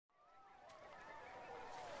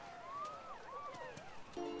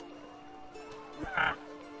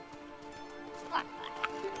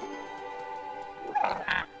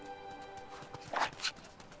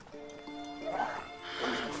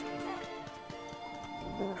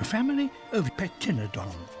A family of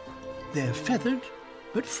Pectinodon. They're feathered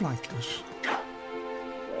but flightless.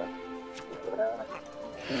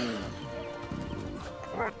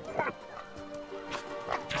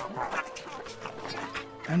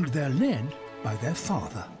 And they're led by their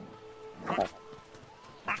father.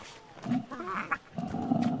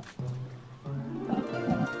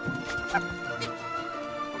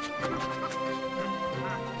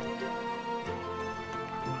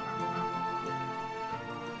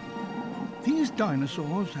 These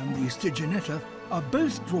dinosaurs and the Stygianetta are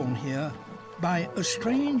both drawn here by a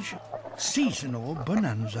strange seasonal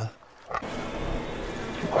bonanza.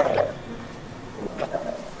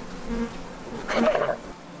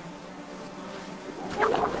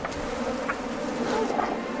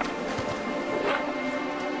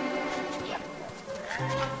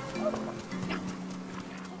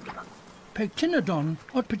 Pectinodon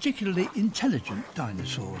are particularly intelligent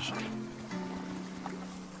dinosaurs.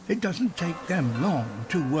 It doesn't take them long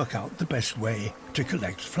to work out the best way to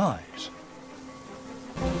collect flies.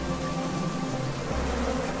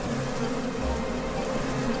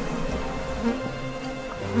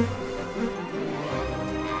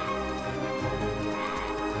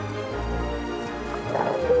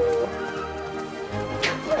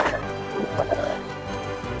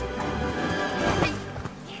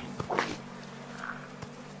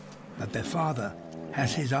 But their father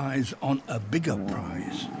has his eyes on a bigger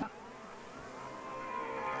prize.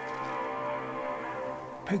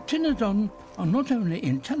 Pectinodon are not only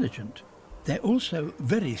intelligent, they're also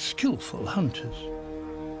very skillful hunters.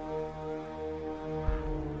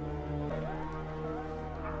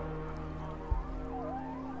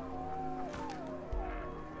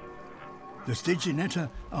 The Stygianetta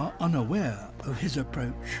are unaware of his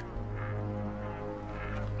approach.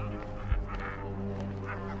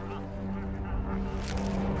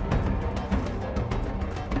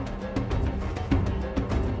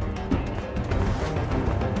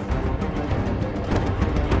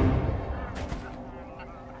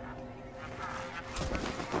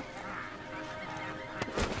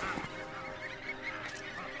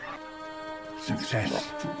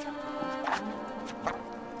 Success.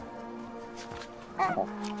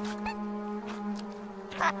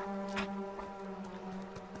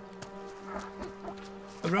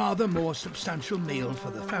 A rather more substantial meal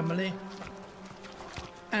for the family,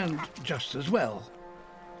 and just as well.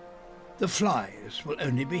 The flies will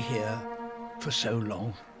only be here for so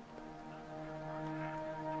long.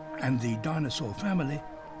 And the dinosaur family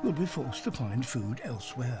will be forced to find food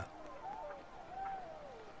elsewhere.